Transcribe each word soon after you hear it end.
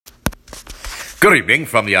Good evening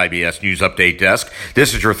from the IBS News Update Desk.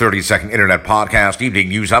 This is your 30-second Internet Podcast Evening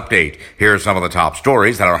News Update. Here are some of the top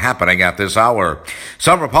stories that are happening at this hour.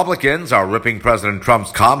 Some Republicans are ripping President Trump's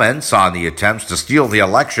comments on the attempts to steal the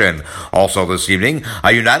election. Also this evening,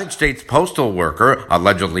 a United States postal worker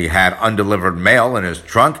allegedly had undelivered mail in his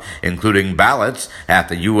trunk, including ballots, at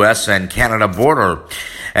the U.S. and Canada border.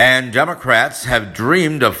 And Democrats have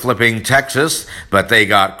dreamed of flipping Texas, but they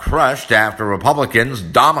got crushed after Republicans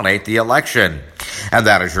dominate the election. And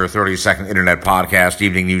that is your 30-second Internet Podcast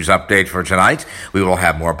Evening News Update for tonight. We will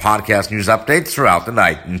have more podcast news updates throughout the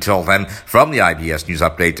night. Until then, from the IBS News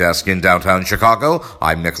Update Desk in downtown Chicago,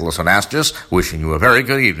 I'm Nicholas Anastas, wishing you a very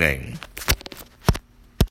good evening.